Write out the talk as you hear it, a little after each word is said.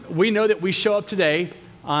we know that we show up today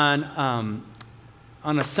on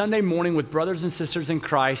a Sunday morning with brothers and sisters in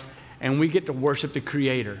Christ, and we get to worship the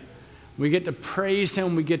Creator. We get to praise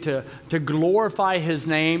Him. We get to glorify His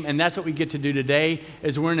name, and that's what we get to do today.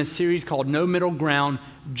 Is we're in a series called No Middle Ground,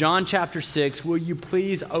 John chapter 6. Will you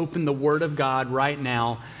please open the Word of God right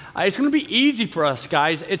now? It's going to be easy for us,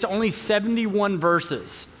 guys. It's only 71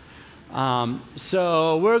 verses.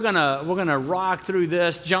 So we're gonna rock through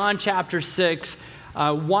this. John chapter 6.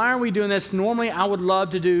 Why are we doing this? Normally, I would love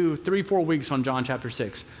to do 3-4 weeks on John chapter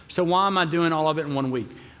 6. So why am I doing all of it in 1 week?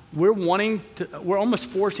 We're almost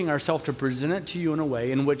forcing ourselves to present it to you in a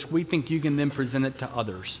way in which we think you can then present it to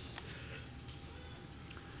others.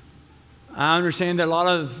 I understand that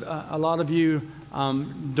a lot of you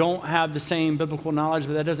don't have the same biblical knowledge,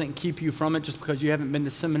 but that doesn't keep you from it just because you haven't been to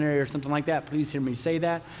seminary or something like that. Please hear me say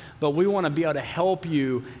that. But we want to be able to help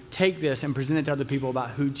you take this and present it to other people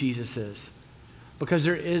about who Jesus is. Because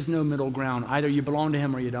there is no middle ground. Either you belong to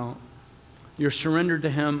Him or you don't. You're surrendered to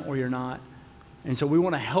Him or you're not. And so we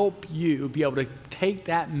want to help you be able to take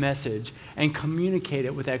that message and communicate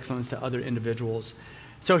it with excellence to other individuals.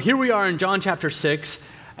 So here we are in John chapter 6,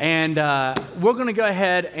 and we're going to go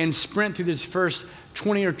ahead and sprint through this first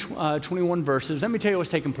 20 or 21 verses. Let me tell you what's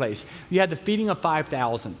taking place. You had the feeding of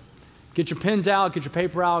 5,000. Get your pens out, get your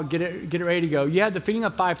paper out, get it ready to go. You had the feeding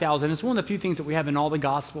of 5,000. It's one of the few things that we have in all the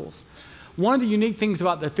Gospels. One of the unique things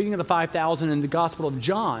about the feeding of the 5,000 in the Gospel of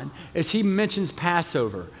John is he mentions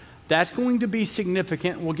Passover. That's going to be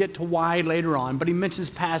significant. We'll get to why later on, but he mentions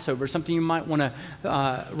Passover, something you might want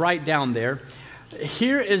to write down there.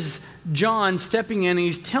 Here is John stepping in.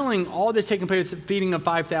 He's telling all this taking place at feeding of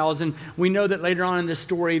 5,000. We know that later on in this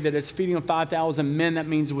story that it's feeding of 5,000 men. That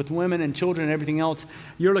means with women and children and everything else.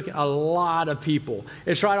 You're looking at a lot of people.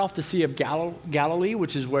 It's right off the Sea of Galilee,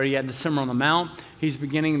 which is where he had the Sermon on the Mount. He's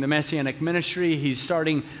beginning the Messianic ministry. He's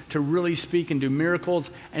starting to really speak and do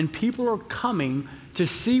miracles. And people are coming to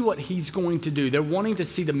see what he's going to do. They're wanting to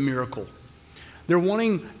see the miracle. They're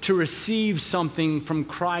wanting to receive something from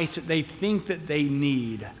Christ that they think that they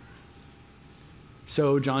need.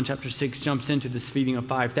 So John chapter 6 jumps into this feeding of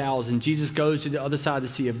 5,000. Jesus goes to the other side of the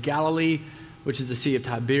Sea of Galilee, which is the Sea of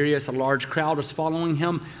Tiberias. A large crowd was following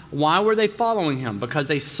him. Why were they following him? Because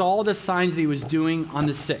they saw the signs that he was doing on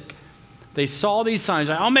the sick. They saw these signs,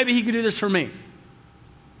 like, oh, maybe he could do this for me.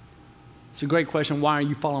 It's a great question. Why are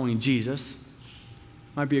you following Jesus?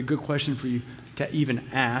 Might be a good question for you to even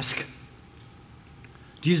ask.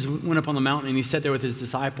 Jesus went up on the mountain and he sat there with his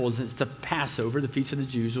disciples. It's the Passover, the feast of the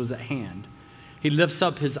Jews, was at hand. He lifts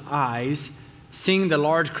up his eyes, seeing the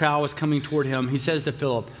large crowd was coming toward him. He says to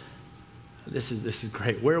Philip, this is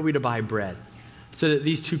great. Where are we to buy bread so that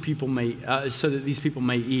these people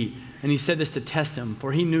may eat? And he said this to test him,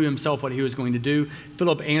 for he knew himself what he was going to do.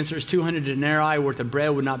 Philip answers, 200 denarii worth of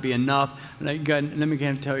bread would not be enough. And let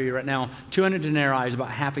me tell you right now, 200 denarii is about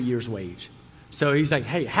half a year's wage. So he's like,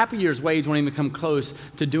 hey, half a year's wage won't even come close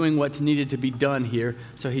to doing what's needed to be done here.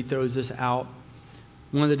 So he throws this out.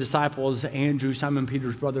 One of the disciples, Andrew, Simon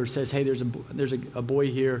Peter's brother, says, hey, there's a boy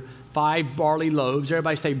here, 5 barley loaves.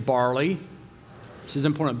 Everybody say barley. This is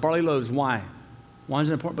important. Barley loaves, why? Why is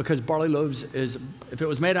it important? Because barley loaves is, if it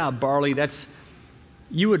was made out of barley,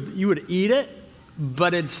 you would eat it,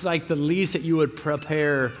 but it's like the least that you would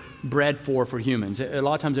prepare bread for humans. A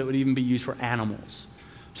lot of times it would even be used for animals.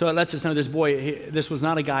 So it lets us know this boy, this was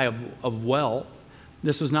not a guy of wealth.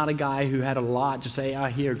 This was not a guy who had a lot. Just say,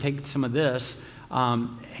 here, take some of this.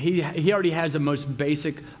 He already has the most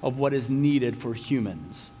basic of what is needed for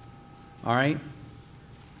humans. All right?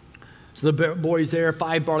 So the boy's there,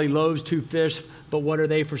 5 barley loaves, 2 fish, but what are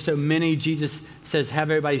they for so many? Jesus says,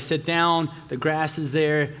 have everybody sit down. The grass is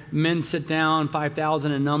there. Men sit down,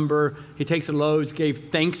 5,000 in number. He takes the loaves,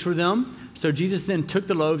 gave thanks for them. So Jesus then took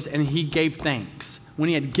the loaves and he gave thanks. When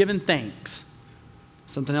he had given thanks,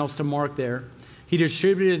 something else to mark there, he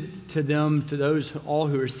distributed to them, to those all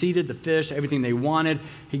who were seated, the fish, everything they wanted.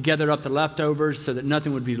 He gathered up the leftovers so that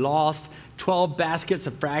nothing would be lost. 12 baskets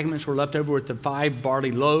of fragments were left over with the 5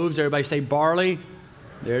 barley loaves. Everybody say barley.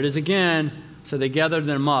 There it is again. So they gathered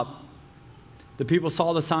them up. The people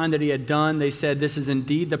saw the sign that he had done. They said, this is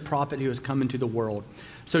indeed the prophet who has come into the world.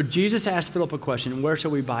 So Jesus asked Philip a question, where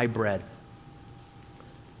shall we buy bread?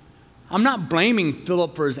 I'm not blaming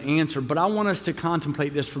Philip for his answer, but I want us to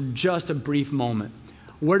contemplate this for just a brief moment.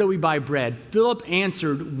 Where do we buy bread? Philip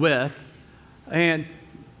answered with,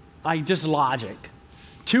 just logic.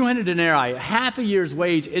 200 denarii, half a year's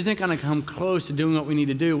wage isn't going to come close to doing what we need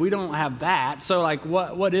to do. We don't have that. So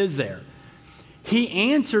what is there?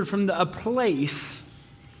 He answered from a place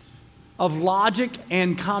of logic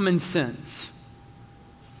and common sense.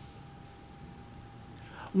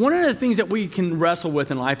 One of the things that we can wrestle with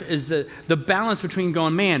in life is the balance between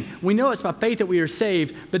going, man, we know it's by faith that we are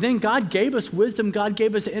saved, but then God gave us wisdom, God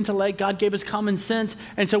gave us intellect, God gave us common sense,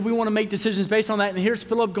 and so we want to make decisions based on that. And here's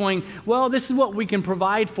Philip going, well, this is what we can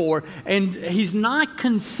provide for, and he's not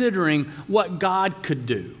considering what God could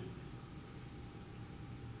do.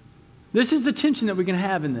 This is the tension that we can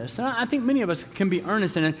have in this. And I think many of us can be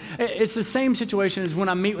earnest in it. It's the same situation as when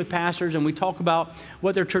I meet with pastors and we talk about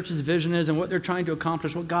what their church's vision is and what they're trying to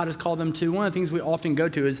accomplish, what God has called them to. One of the things we often go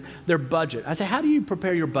to is their budget. I say, how do you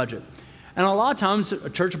prepare your budget? And a lot of times, a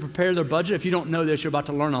church will prepare their budget. If you don't know this, you're about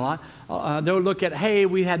to learn a lot. They'll look at, hey,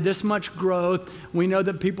 we had this much growth. We know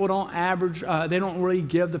that people don't average, they don't really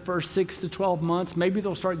give the first 6 to 12 months. Maybe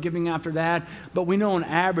they'll start giving after that. But we know on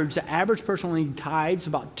average, the average person only tithes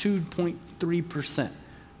about 2.3%,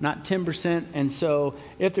 not 10%. And so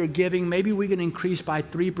if they're giving, maybe we can increase by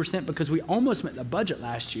 3% because we almost met the budget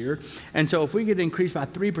last year. And so if we could increase by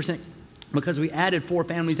 3%, because we added 4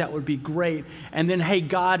 families, that would be great. And then, hey,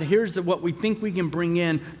 God, here's what we think we can bring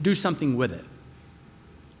in. Do something with it.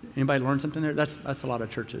 Anybody learn something there? That's a lot of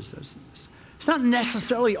churches. It's not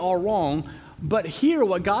necessarily all wrong, but here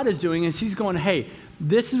what God is doing is he's going, hey,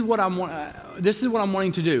 this is what I'm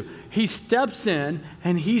wanting to do. He steps in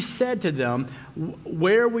and he said to them,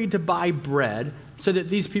 where are we to buy bread so that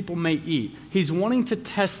these people may eat? He's wanting to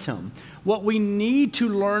test him. What we need to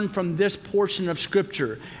learn from this portion of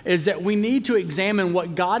Scripture is that we need to examine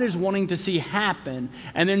what God is wanting to see happen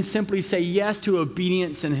and then simply say yes to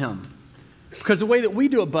obedience in Him. Because the way that we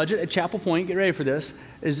do a budget at Chapel Point, get ready for this,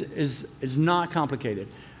 is not complicated.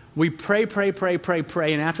 We pray,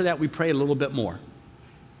 and after that we pray a little bit more.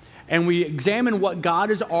 And we examine what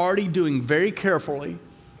God is already doing very carefully,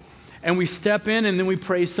 and we step in and then we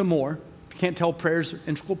pray some more. If you can't tell, prayer's an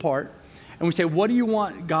integral part. And we say, what do you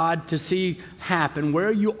want God to see happen? Where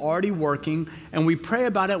are you already working? And we pray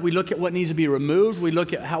about it. We look at what needs to be removed. We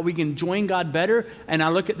look at how we can join God better. And I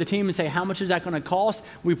look at the team and say, how much is that going to cost?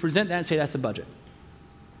 We present that and say, that's the budget.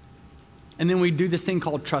 And then we do this thing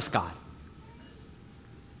called trust God.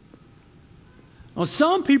 Well,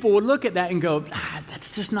 some people would look at that and go,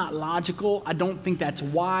 that's just not logical. I don't think that's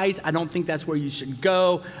wise. I don't think that's where you should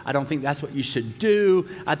go. I don't think that's what you should do.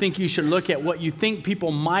 I think you should look at what you think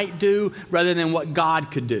people might do rather than what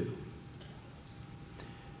God could do.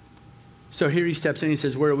 So here he steps in and he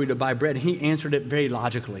says, where are we to buy bread? And he answered it very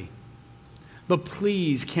logically. But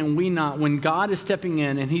please, can we not, when God is stepping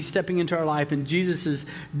in and he's stepping into our life and Jesus is,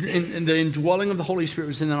 in the indwelling of the Holy Spirit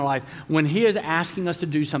is in our life, when he is asking us to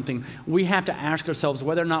do something, we have to ask ourselves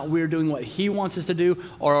whether or not we're doing what he wants us to do,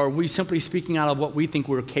 or are we simply speaking out of what we think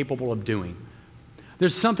we're capable of doing.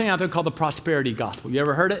 There's something out there called the prosperity gospel. You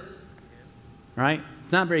ever heard it? Right?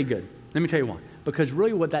 It's not very good. Let me tell you why. Because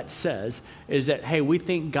really what that says is that, hey, we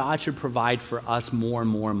think God should provide for us more and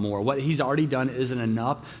more and more. What he's already done isn't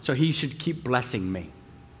enough, so he should keep blessing me.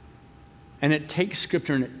 And it takes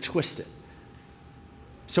Scripture and it twists it.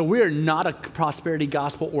 So we are not a prosperity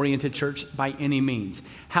gospel-oriented church by any means.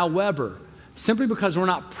 However, simply because we're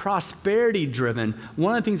not prosperity driven,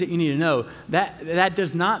 one of the things that you need to know, that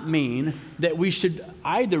does not mean that we should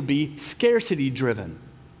either be scarcity driven.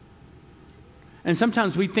 And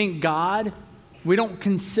sometimes we think we don't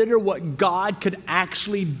consider what God could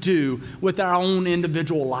actually do with our own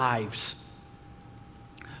individual lives.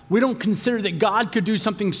 We don't consider that God could do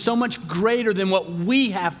something so much greater than what we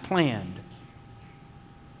have planned.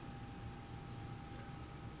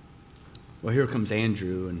 Well, here comes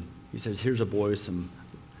Andrew, and he says, here's a boy with some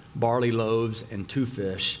barley loaves and 2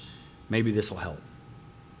 fish. Maybe this will help.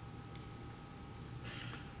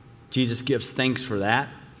 Jesus gives thanks for that.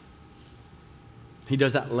 He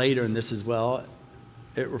does that later in this as well.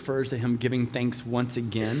 It refers to him giving thanks once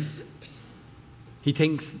again. He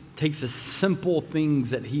takes the simple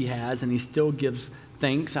things that he has and he still gives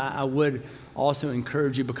thanks. I would also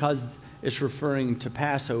encourage you, because it's referring to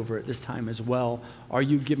Passover at this time as well, are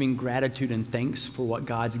you giving gratitude and thanks for what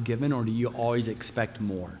God's given, or do you always expect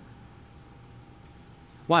more?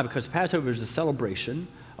 Why? Because Passover is a celebration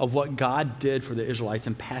of what God did for the Israelites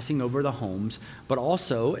in passing over the homes, but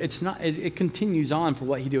also it continues on for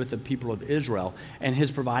what he did with the people of Israel and his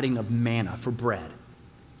providing of manna for bread.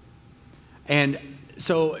 And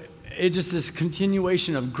so it's just this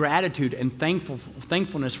continuation of gratitude and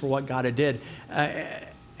thankfulness for what God had did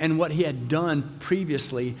and what he had done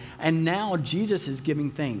previously. And now Jesus is giving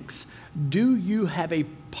thanks. Do you have a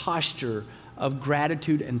posture of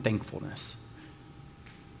gratitude and thankfulness?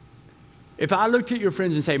 If I looked at your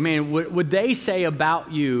friends and say, man, would they say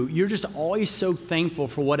about you, you're just always so thankful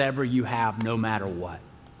for whatever you have, no matter what?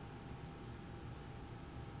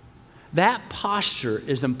 That posture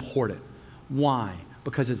is important. Why?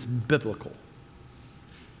 Because it's biblical.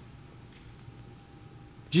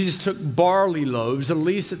 Jesus took barley loaves, the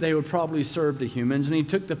least that they would probably serve to humans, and he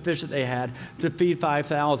took the fish that they had to feed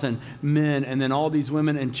 5,000 men and then all these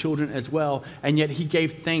women and children as well, and yet he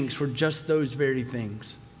gave thanks for just those very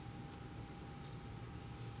things.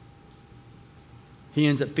 He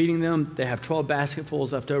ends up feeding them. They have 12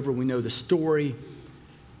 basketfuls left over. We know the story.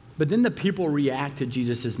 But then the people react to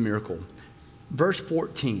Jesus' miracle. Verse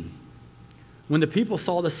 14. When the people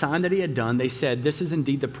saw the sign that he had done, they said, "This is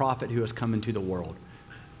indeed the prophet who has come into the world."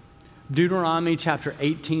 Deuteronomy chapter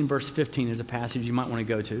 18, verse 15 is a passage you might want to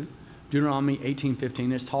go to. Deuteronomy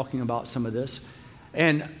 18:15 is talking about some of this.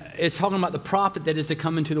 And it's talking about the prophet that is to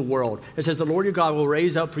come into the world. It says, "The Lord your God will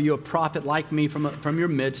raise up for you a prophet like me from your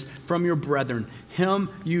midst, from your brethren. Him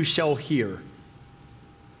you shall hear."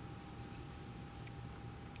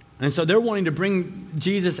 And so they're wanting to bring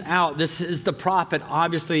Jesus out. This is the prophet,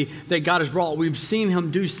 obviously, that God has brought. We've seen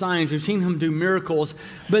him do signs. We've seen him do miracles.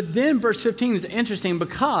 But then verse 15 is interesting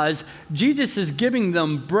because Jesus is giving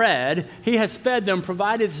them bread. He has fed them,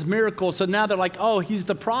 provided this miracle. So now they're like, oh, he's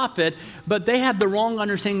the prophet. But they have the wrong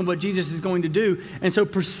understanding of what Jesus is going to do. And so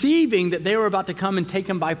perceiving that they were about to come and take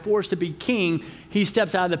him by force to be king, he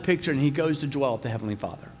steps out of the picture and he goes to dwell with the Heavenly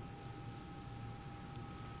Father.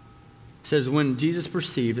 It says, when Jesus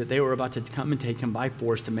perceived that they were about to come and take him by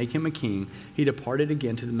force to make him a king, he departed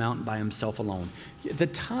again to the mountain by himself alone. At the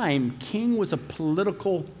time, king was a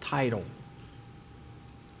political title.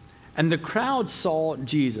 And the crowd saw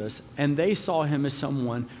Jesus, and they saw him as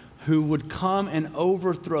someone who would come and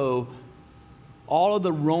overthrow all of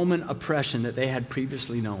the Roman oppression that they had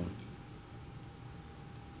previously known.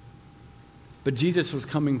 But Jesus was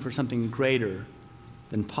coming for something greater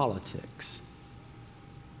than politics.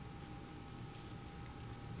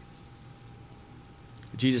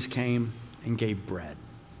 Jesus came and gave bread.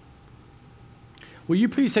 Will you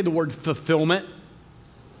please say the word fulfillment?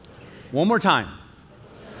 One more time.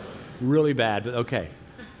 Really bad, but okay.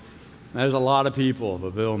 There's a lot of people,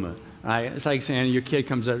 fulfillment. Right? It's like saying your kid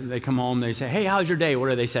comes up, they come home, they say, "Hey, how's your day?" What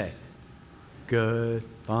do they say? Good,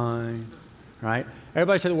 fine, right?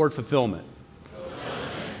 Everybody say the word fulfillment.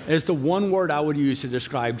 It's the one word I would use to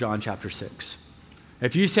describe John chapter 6.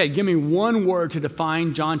 If you said, give me one word to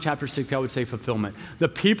define John chapter 6, I would say fulfillment. The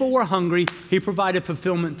people were hungry. He provided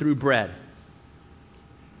fulfillment through bread.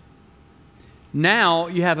 Now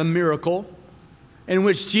you have a miracle in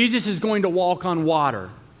which Jesus is going to walk on water.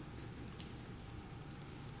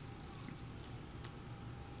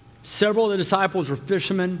 Several of the disciples were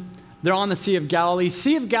fishermen. They're on the Sea of Galilee.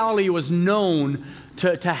 Sea of Galilee was known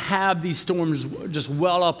to have these storms just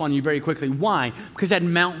well up on you very quickly. Why? Because it had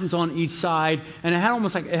mountains on each side, and it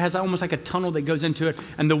has almost like a tunnel that goes into it,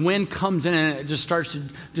 and the wind comes in and it just starts to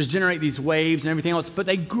just generate these waves and everything else. But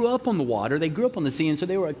they grew up on the water, they grew up on the sea, and so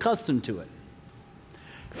they were accustomed to it.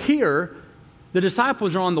 Here, the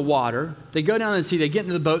disciples are on the water. They go down to the sea, they get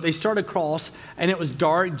into the boat, they start across, and it was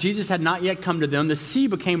dark. Jesus had not yet come to them. The sea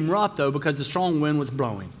became rough, though, because the strong wind was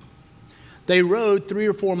blowing. They rowed 3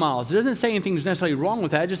 or 4 miles. It doesn't say anything was necessarily wrong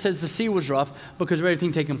with that. It just says the sea was rough because of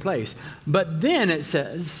everything taking place. But then it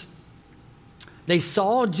says, they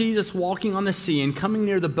saw Jesus walking on the sea and coming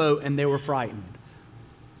near the boat, and they were frightened.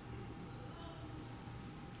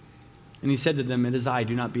 And he said to them, "It is I,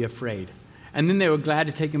 do not be afraid." And then they were glad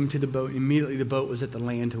to take him to the boat. Immediately the boat was at the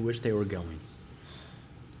land to which they were going.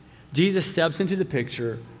 Jesus steps into the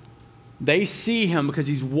picture. They see him because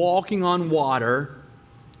he's walking on water.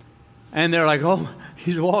 And they're like, "Oh,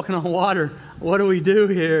 he's walking on water. What do we do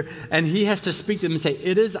here?" And he has to speak to them and say,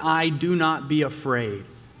 "It is I, do not be afraid."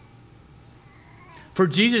 For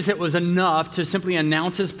Jesus, it was enough to simply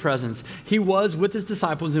announce his presence. He was with his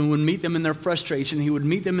disciples and would meet them in their frustration. He would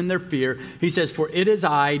meet them in their fear. He says, "For it is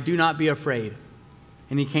I, do not be afraid."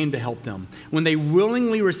 And he came to help them. When they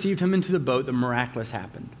willingly received him into the boat, the miraculous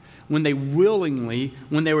happened. When they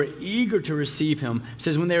were eager to receive him, it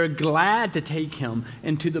says when they were glad to take him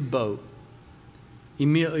into the boat,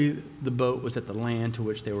 immediately the boat was at the land to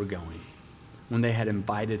which they were going. When they had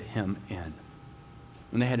invited him in.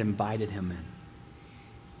 When they had invited him in.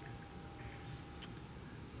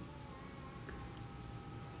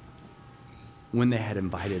 When they had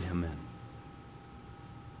invited him in.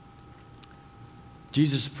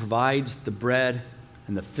 Jesus provides the bread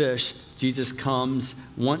and the fish. Jesus comes.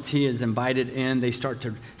 Once he is invited in, they start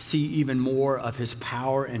to see even more of his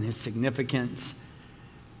power and his significance.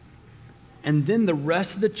 And then the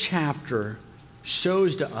rest of the chapter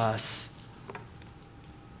shows to us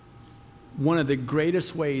one of the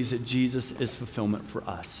greatest ways that Jesus is fulfillment for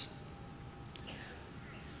us.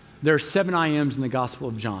 There are 7 I ams in the Gospel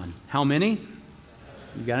of John. How many?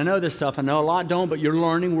 You got to know this stuff. I know a lot don't, but you're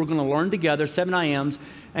learning. We're going to learn together, 7 I Ams.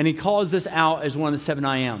 And he calls this out as one of the 7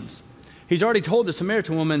 I Ams. He's already told the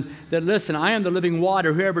Samaritan woman that, listen, I am the living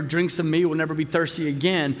water. Whoever drinks of me will never be thirsty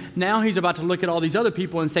again. Now he's about to look at all these other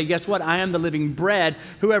people and say, guess what? I am the living bread.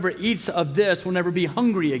 Whoever eats of this will never be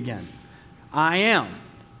hungry again. I am.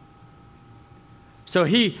 So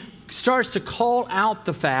he starts to call out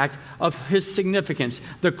the fact of his significance.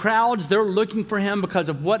 The crowds, they're looking for him because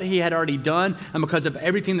of what he had already done and because of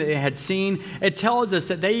everything that they had seen. It tells us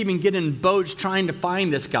that they even get in boats trying to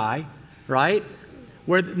find this guy, right?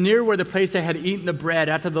 Near where the place they had eaten the bread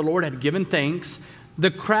after the Lord had given thanks.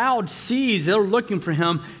 The crowd sees, they're looking for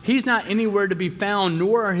him. He's not anywhere to be found,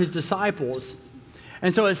 nor are his disciples.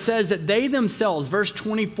 And so it says that they themselves, verse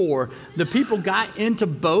 24, the people got into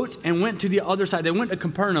boats and went to the other side. They went to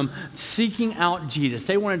Capernaum seeking out Jesus.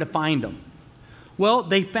 They wanted to find him. Well,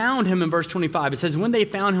 they found him in verse 25. It says, when they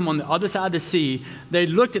found him on the other side of the sea, they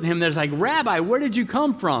looked at him. They're like, Rabbi, where did you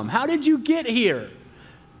come from? How did you get here?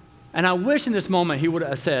 And I wish in this moment he would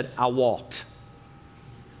have said, I walked.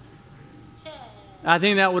 I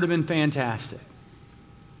think that would have been fantastic.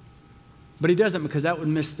 But he doesn't, because that would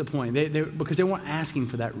miss the point. Because they weren't asking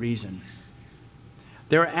for that reason.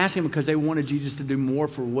 They were asking because they wanted Jesus to do more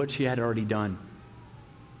for what he had already done.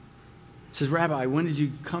 He says, Rabbi, when did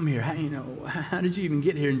you come here? How did you even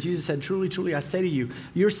get here? And Jesus said, truly, truly, I say to you,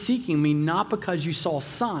 you're seeking me not because you saw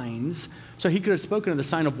signs. So he could have spoken of the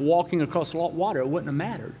sign of walking across water. It wouldn't have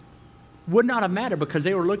mattered. Would not have mattered because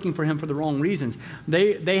they were looking for him for the wrong reasons.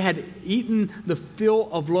 They had eaten the fill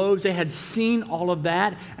of loaves. They had seen all of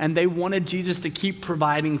that, and they wanted Jesus to keep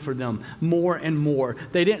providing for them more and more.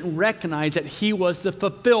 They didn't recognize that he was the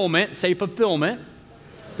fulfillment. Say fulfillment.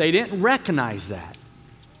 They didn't recognize that.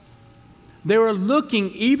 They were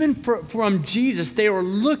looking, even from Jesus, they were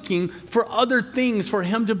looking for other things for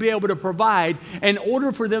him to be able to provide in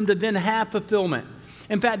order for them to then have fulfillment.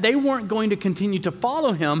 In fact, they weren't going to continue to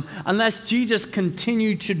follow him unless Jesus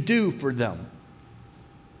continued to do for them.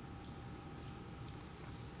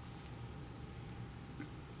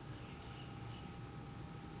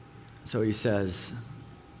 So he says,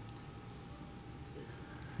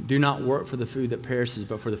 do not work for the food that perishes,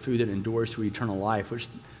 but for the food that endures to eternal life,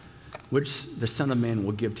 which the Son of Man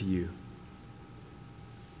will give to you.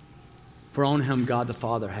 For on him God the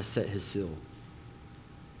Father has set his seal.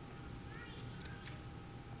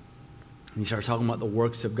 And he starts talking about the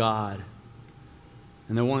works of God.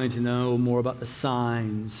 And they're wanting to know more about the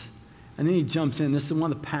signs. And then he jumps in. This is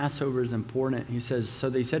one of the Passovers important. He says, so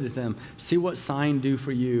they said to them, see what sign do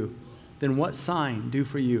for you. Then what sign do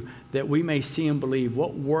for you that we may see and believe?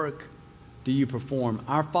 What work do you perform?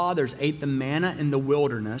 Our fathers ate the manna in the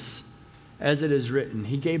wilderness, as it is written.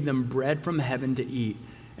 He gave them bread from heaven to eat.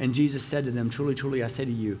 And Jesus said to them, truly, truly, I say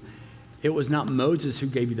to you, it was not Moses who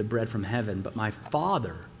gave you the bread from heaven, but my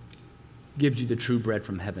Father gives you the true bread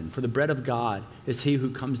from heaven. For the bread of God is he who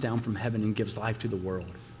comes down from heaven and gives life to the world.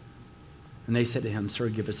 And they said to him, sir,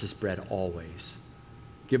 give us this bread always.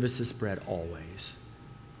 Give us this bread always.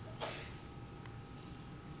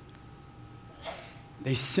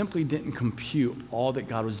 They simply didn't compute all that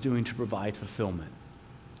God was doing to provide fulfillment.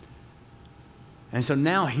 And so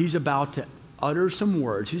now he's about to utter some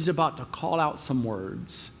words. He's about to call out some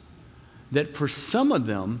words that for some of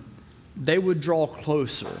them, they would draw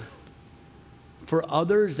closer. For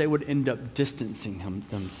others, they would end up distancing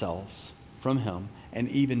themselves from him and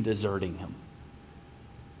even deserting him.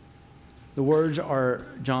 The words are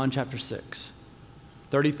John chapter 6,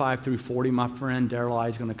 35 through 40. My friend Darrell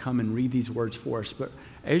is going to come and read these words for us. But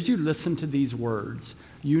as you listen to these words,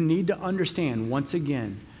 you need to understand, once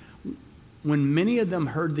again, when many of them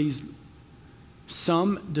heard these,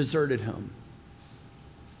 some deserted him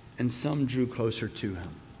and some drew closer to him.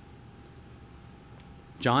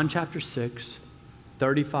 John chapter 6,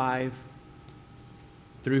 35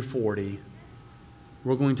 through 40,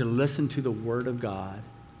 we're going to listen to the Word of God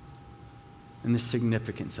and the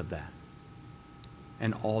significance of that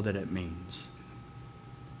and all that it means.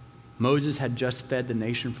 Moses had just fed the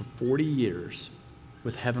nation for 40 years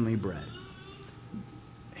with heavenly bread.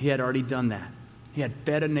 He had already done that. He had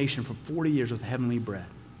fed a nation for 40 years with heavenly bread.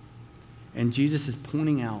 And Jesus is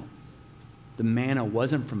pointing out the manna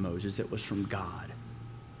wasn't from Moses, it was from God.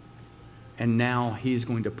 And now he's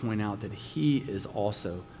going to point out that he is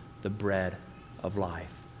also the bread of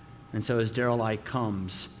life. And so as Darrell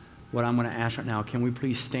comes, what I'm going to ask right now, can we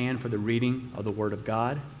please stand for the reading of the Word of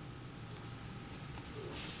God?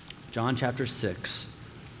 John chapter 6,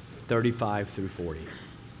 35 through 40.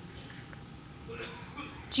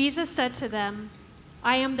 Jesus said to them,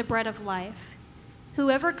 I am the bread of life.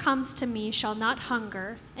 Whoever comes to me shall not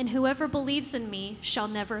hunger, and whoever believes in me shall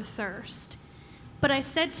never thirst. But I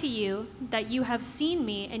said to you that you have seen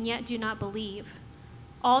me and yet do not believe.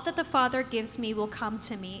 All that the Father gives me will come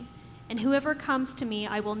to me, and whoever comes to me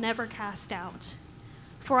I will never cast out.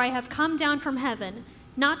 For I have come down from heaven,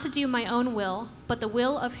 not to do my own will, but the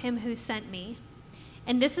will of him who sent me.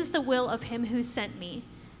 And this is the will of him who sent me,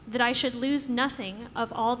 that I should lose nothing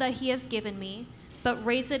of all that he has given me, but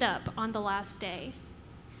raise it up on the last day.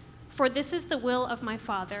 For this is the will of my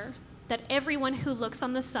Father, that everyone who looks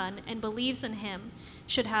on the Son and believes in him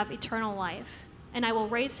should have eternal life, and I will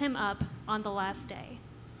raise him up on the last day.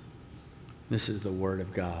 This is the word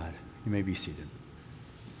of God. You may be seated.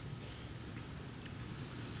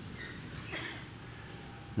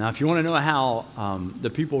 Now, if you want to know how the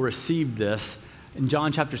people received this, in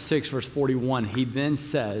John chapter 6, verse 41, he then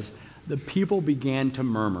says, the people began to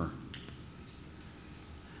murmur.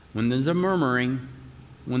 When there's a murmuring,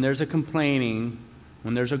 when there's a complaining,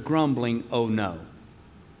 when there's a grumbling, oh no.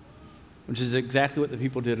 Which is exactly what the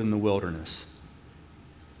people did in the wilderness.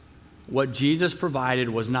 What Jesus provided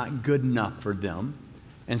was not good enough for them.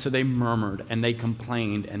 And so they murmured and they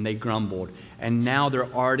complained and they grumbled. And now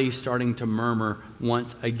they're already starting to murmur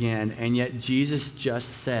once again. And yet Jesus just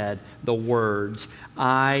said the words,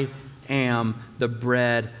 I am the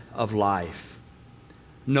bread of life.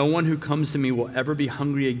 No one who comes to me will ever be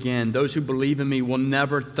hungry again. Those who believe in me will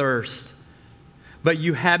never thirst. But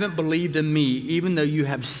you haven't believed in me, even though you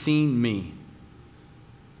have seen me.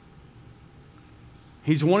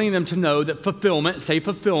 He's wanting them to know that fulfillment, say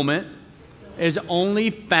fulfillment, is only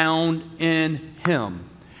found in him.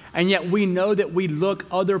 And yet we know that we look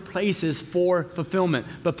other places for fulfillment.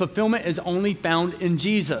 But fulfillment is only found in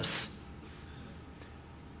Jesus.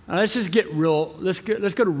 Now let's just get real. Let's go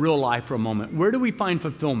to real life for a moment. Where do we find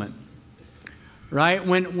fulfillment? Right?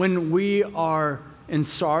 When we are in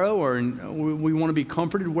sorrow or we want to be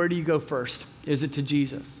comforted, where do you go first? Is it to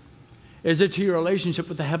Jesus? Is it to your relationship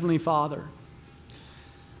with the Heavenly Father?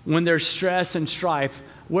 When there's stress and strife,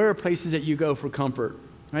 where are places that you go for comfort?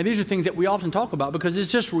 Right? These are things that we often talk about because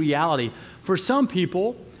it's just reality. For some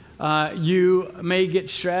people, you may get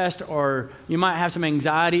stressed or you might have some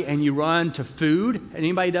anxiety and you run to food.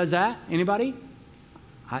 Anybody does that? Anybody?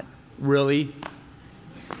 Really?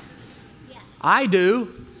 Yeah. I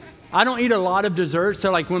do. I don't eat a lot of dessert. So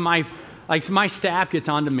like when my staff gets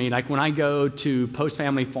onto me, like when I go to Post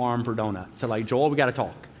Family Farm for donuts. So like, Joel, we got to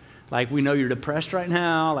talk. Like, we know you're depressed right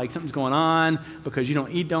now, like something's going on because you don't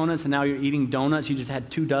eat donuts and now you're eating donuts. You just had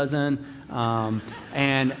 2 dozen.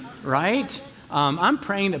 Right? I'm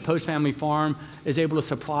praying that Post Family Farm is able to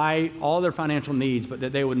supply all their financial needs, but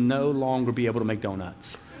that they would no longer be able to make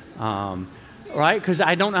donuts. Right? Because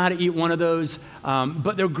I don't know how to eat one of those,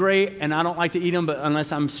 but they're great, and I don't like to eat them but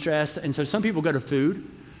unless I'm stressed. And so some people go to food.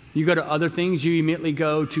 You go to other things, you immediately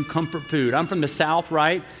go to comfort food. I'm from the South,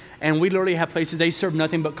 right? And we literally have places, they serve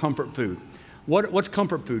nothing but comfort food. What's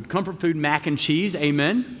comfort food? Comfort food, mac and cheese,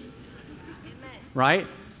 amen? Right?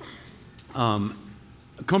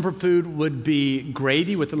 Comfort food would be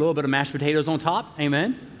gravy with a little bit of mashed potatoes on top,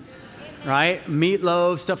 amen? Right?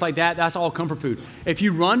 Meatloaf, stuff like that, that's all comfort food. If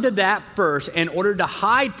you run to that first in order to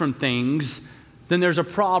hide from things, then there's a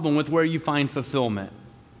problem with where you find fulfillment.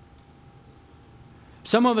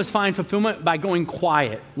 Some of us find fulfillment by going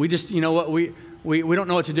quiet. We just, you know what, we don't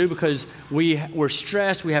know what to do because we're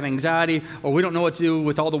stressed, we have anxiety, or we don't know what to do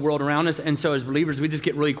with all the world around us. And so as believers, we just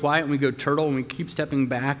get really quiet and we go turtle and we keep stepping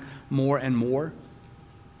back more and more.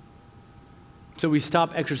 So we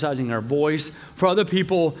stop exercising our voice. For other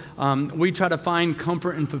people, we try to find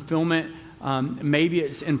comfort and fulfillment. Maybe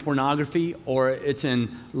it's in pornography or it's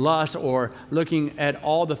in lust or looking at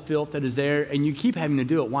all the filth that is there. And you keep having to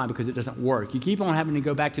do it. Why? Because it doesn't work. You keep on having to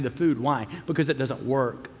go back to the food. Why? Because it doesn't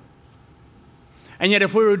work. And yet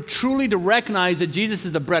if we were truly to recognize that Jesus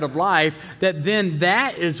is the bread of life, then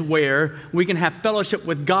that is where we can have fellowship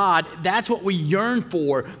with God. That's what we yearn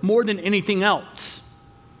for more than anything else.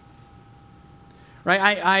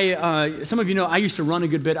 Right? Some of you know I used to run a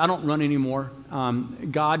good bit. I don't run anymore.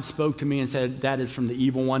 God spoke to me and said, that is from the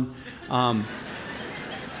evil one.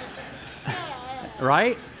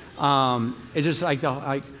 Right? It's just like,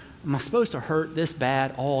 am I supposed to hurt this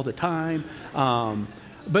bad all the time?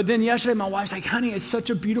 But then yesterday, my wife's like, honey, it's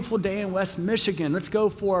such a beautiful day in West Michigan. Let's go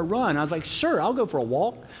for a run. I was like, sure, I'll go for a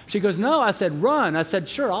walk. She goes, no. I said, run. I said,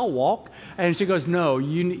 sure, I'll walk. And she goes, no,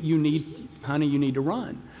 you need to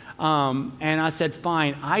run. And I said,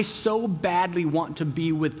 fine. I so badly want to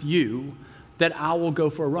be with you that I will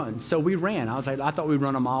go for a run. So we ran. I was like, I thought we'd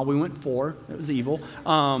run a mile. We went 4. It was evil.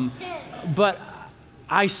 But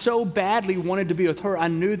I so badly wanted to be with her. I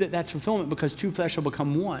knew that that's fulfillment because two flesh will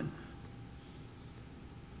become one.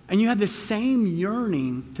 And you have the same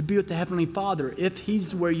yearning to be with the Heavenly Father if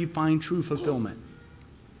He's where you find true fulfillment.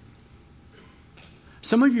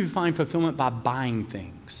 Some of you find fulfillment by buying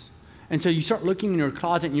things. And so you start looking in your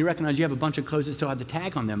closet and you recognize you have a bunch of clothes that still have the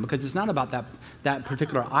tag on them because it's not about that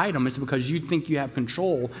particular item. It's because you think you have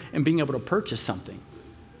control in being able to purchase something.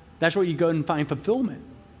 That's where you go and find fulfillment.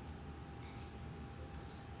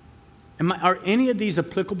 Are any of these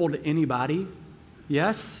applicable to anybody?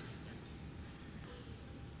 Yes?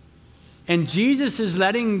 And Jesus is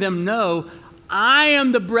letting them know, I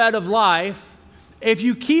am the bread of life. If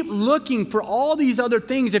you keep looking for all these other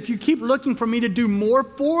things, if you keep looking for me to do more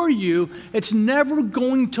for you, it's never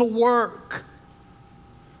going to work.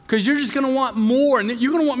 Because you're just going to want more, and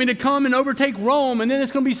you're going to want me to come and overtake Rome, and then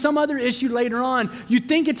it's going to be some other issue later on. You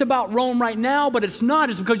think it's about Rome right now, but it's not.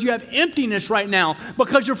 It's because you have emptiness right now,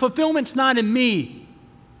 because your fulfillment's not in me.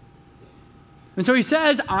 And so he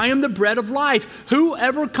says, I am the bread of life.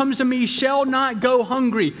 Whoever comes to me shall not go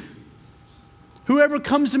hungry. Whoever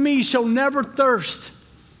comes to me shall never thirst.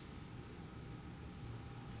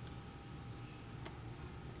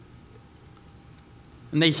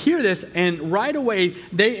 And they hear this, and right away,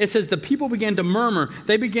 it says the people began to murmur.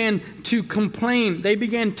 They began to complain. They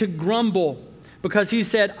began to grumble because he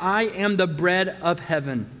said, I am the bread of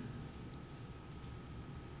heaven.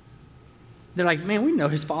 They're like, man, we know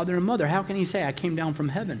his father and mother. How can he say, I came down from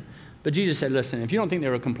heaven? But Jesus said, listen, if you don't think they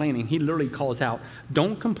were complaining, he literally calls out,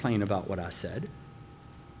 don't complain about what I said.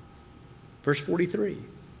 Verse 43.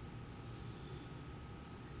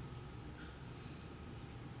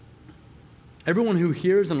 Everyone who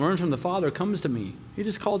hears and learns from the Father comes to me. He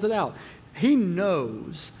just calls it out. He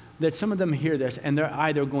knows that some of them hear this and they're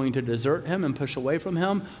either going to desert him and push away from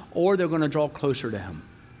him, or they're going to draw closer to him.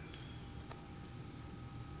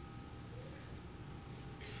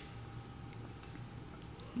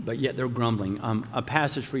 But yet they're grumbling. A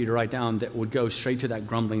passage for you to write down that would go straight to that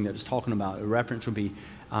grumbling that it's talking about. A reference would be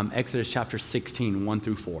Exodus chapter 16, 1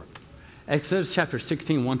 through 4. Exodus chapter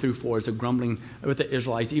 16, 1 through 4 is a grumbling with the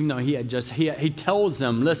Israelites, even though he tells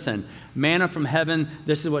them, listen, manna from heaven,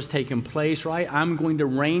 this is what's taking place, right? I'm going to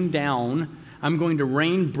rain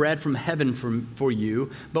bread from heaven for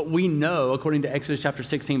you. But we know, according to Exodus chapter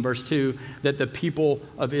 16, verse 2, that the people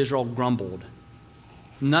of Israel grumbled.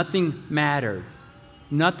 Nothing mattered.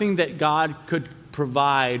 Nothing that God could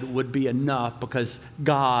provide would be enough because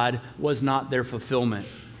God was not their fulfillment.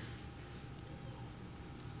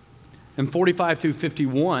 In 45 through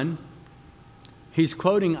 51, he's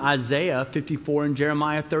quoting Isaiah 54 and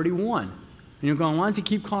Jeremiah 31. And you're going, why does he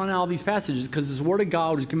keep calling out all these passages? Because this word of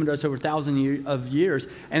God was given to us over 1,000 of years,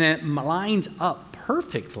 and it lines up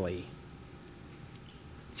perfectly.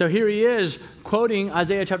 So here he is quoting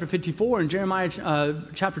Isaiah chapter 54 and Jeremiah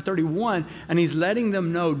chapter 31, and he's letting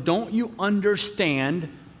them know, don't you understand?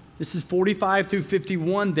 This is 45 through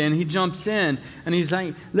 51 then. He jumps in, and he's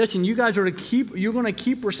like, listen, you guys you're going to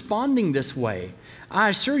keep responding this way. I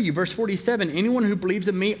assure you, verse 47, anyone who believes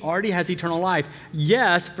in me already has eternal life.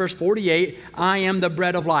 Yes, verse 48, I am the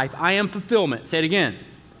bread of life. I am fulfillment. Say it again.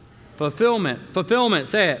 Fulfillment.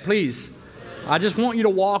 Say it, please. I just want you to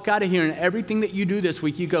walk out of here and everything that you do this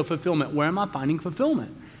week, you go fulfillment. Where am I finding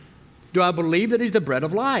fulfillment? Do I believe that he's the bread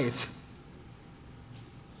of life?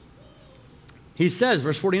 He says,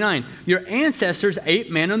 verse 49, your ancestors ate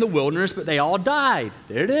manna in the wilderness, but they all died.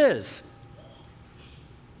 There it is.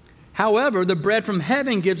 However, the bread from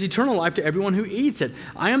heaven gives eternal life to everyone who eats it.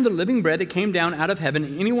 I am the living bread that came down out of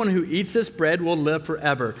heaven. Anyone who eats this bread will live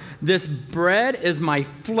forever. This bread is my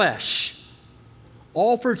flesh,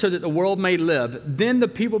 offered so that the world may live. Then the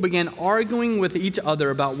people began arguing with each other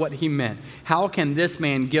about what he meant. How can this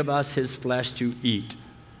man give us his flesh to eat?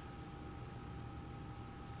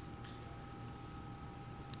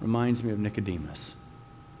 Reminds me of Nicodemus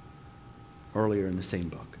earlier in the same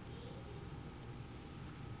book.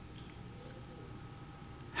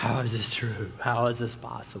 How is this true? How is this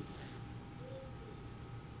possible?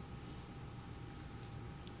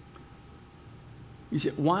 You see,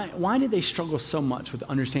 why did they struggle so much with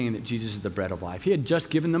understanding that Jesus is the bread of life? He had just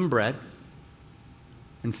given them bread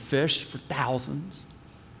and fish for thousands.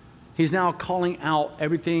 He's now calling out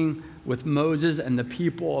everything with Moses and the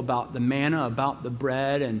people about the manna, about the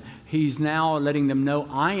bread, and he's now letting them know,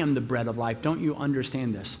 I am the bread of life. Don't you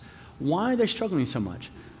understand this? Why are they struggling so much?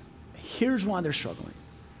 Here's why they're struggling.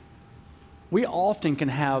 We often can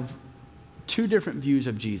have two different views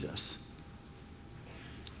of Jesus.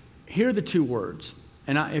 Here are the two words,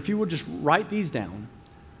 and if you would just write these down.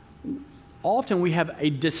 Often we have a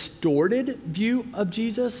distorted view of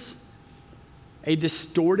Jesus, a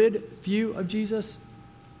distorted view of Jesus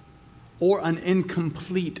or an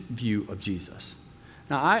incomplete view of Jesus.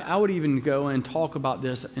 Now, I would even go and talk about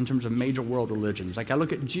this in terms of major world religions. Like I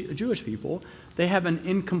look at Jewish people, they have an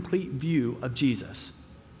incomplete view of Jesus.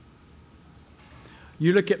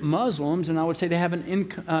 You look at Muslims, and I would say they have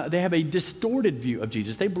a distorted view of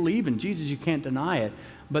Jesus. They believe in Jesus, you can't deny it,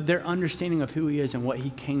 but their understanding of who he is and what he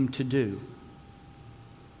came to do.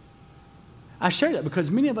 I share that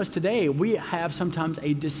because many of us today, we have sometimes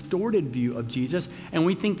a distorted view of Jesus, and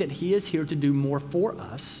we think that he is here to do more for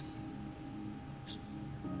us.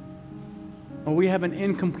 Or we have an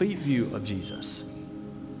incomplete view of Jesus.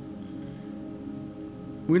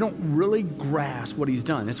 We don't really grasp what he's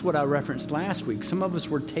done. That's what I referenced last week. Some of us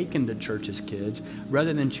were taken to church as kids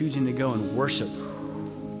rather than choosing to go and worship.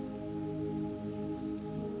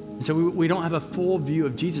 And so we don't have a full view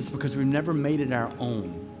of Jesus because we've never made it our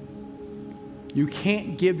own. You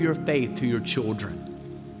can't give your faith to your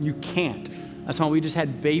children. You can't. That's why we just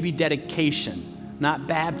had baby dedication, not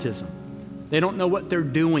baptism. They don't know what they're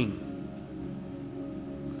doing.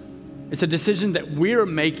 It's a decision that we're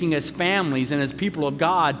making as families and as people of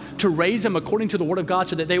God to raise them according to the Word of God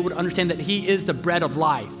so that they would understand that he is the bread of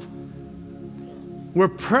life. We're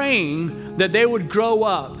praying that they would grow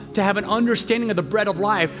up to have an understanding of the bread of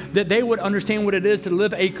life, that they would understand what it is to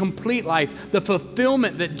live a complete life, the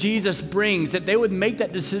fulfillment that Jesus brings, that they would make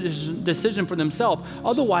that decision for themselves.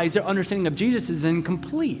 Otherwise, their understanding of Jesus is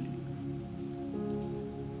incomplete.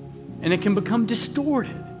 And it can become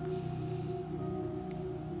distorted.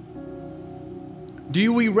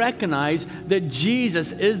 Do we recognize that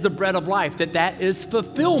Jesus is the bread of life, that is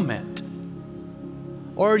fulfillment?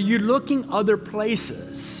 Or are you looking other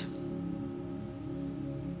places?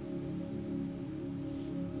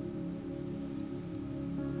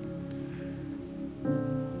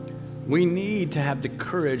 We need to have the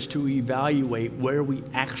courage to evaluate where we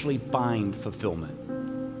actually find fulfillment.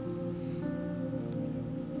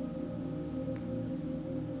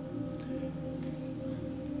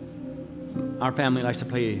 Our family likes to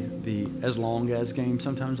play the as long as game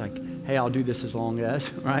sometimes, like, hey, I'll do this as long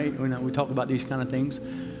as, right? We talk about these kind of things.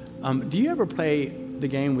 Do you ever play the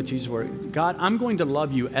game with Jesus where, God, I'm going to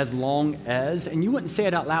love you as long as, and you wouldn't say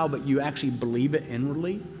it out loud, but you actually believe it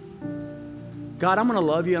inwardly? God, I'm going to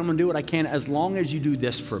love you, I'm going to do what I can as long as you do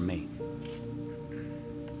this for me.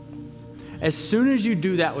 As soon as you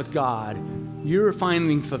do that with God, you're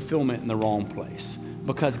finding fulfillment in the wrong place.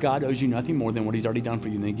 Because God owes you nothing more than what he's already done for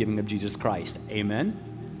you in the giving of Jesus Christ. Amen?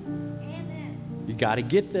 Amen. You got to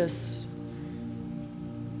get this.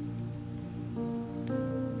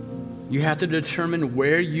 You have to determine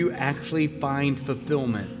where you actually find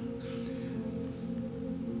fulfillment.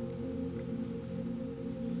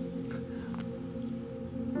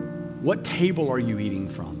 What table are you eating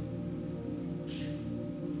from?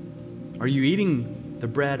 Are you eating the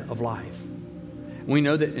bread of life? We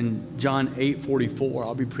know that in John 8:44,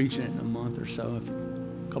 I'll be preaching it in a month or so,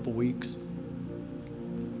 a couple weeks,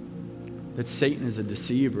 that Satan is a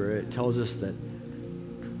deceiver. It tells us that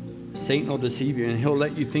Satan will deceive you, and he'll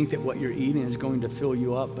let you think that what you're eating is going to fill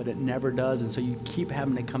you up, but it never does, and so you keep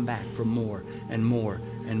having to come back for more and more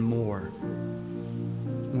and more.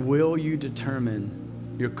 Will you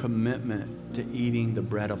determine your commitment to eating the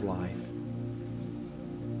bread of life?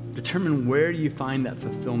 Determine where you find that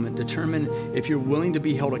fulfillment. Determine if you're willing to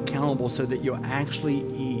be held accountable so that you'll actually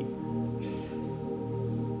eat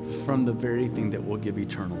from the very thing that will give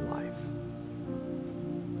eternal life.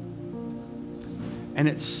 And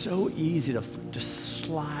it's so easy to just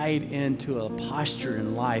slide into a posture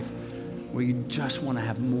in life where you just want to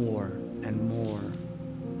have more and more.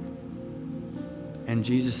 And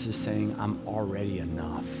Jesus is saying, I'm already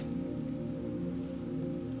enough.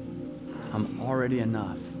 I'm already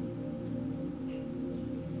enough.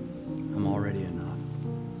 I'm already enough.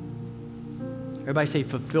 Everybody say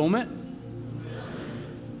fulfillment.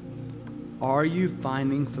 Are you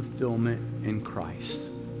finding fulfillment in Christ?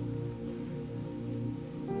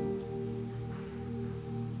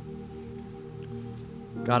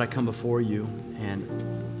 God, I come before you and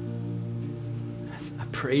I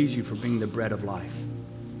praise you for being the bread of life.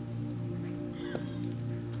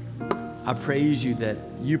 I praise you that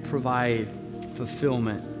you provide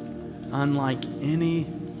fulfillment unlike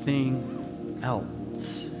anything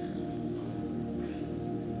else.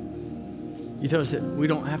 You tell us that we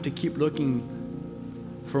don't have to keep looking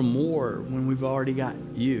for more when we've already got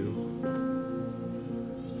you.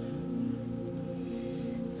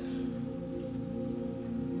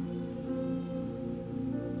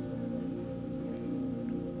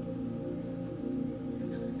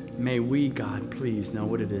 May we, God, please know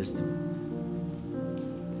what it is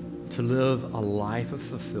to to live a life of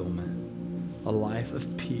fulfillment, a life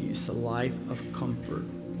of peace, a life of comfort.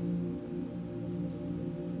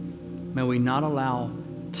 May we not allow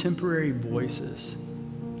temporary voices.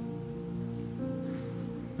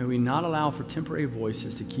 May we not allow for temporary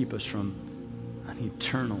voices to keep us from an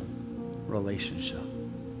eternal relationship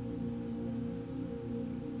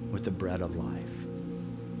with the bread of life.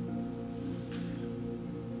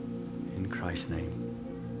 In Christ's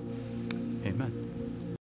name, amen.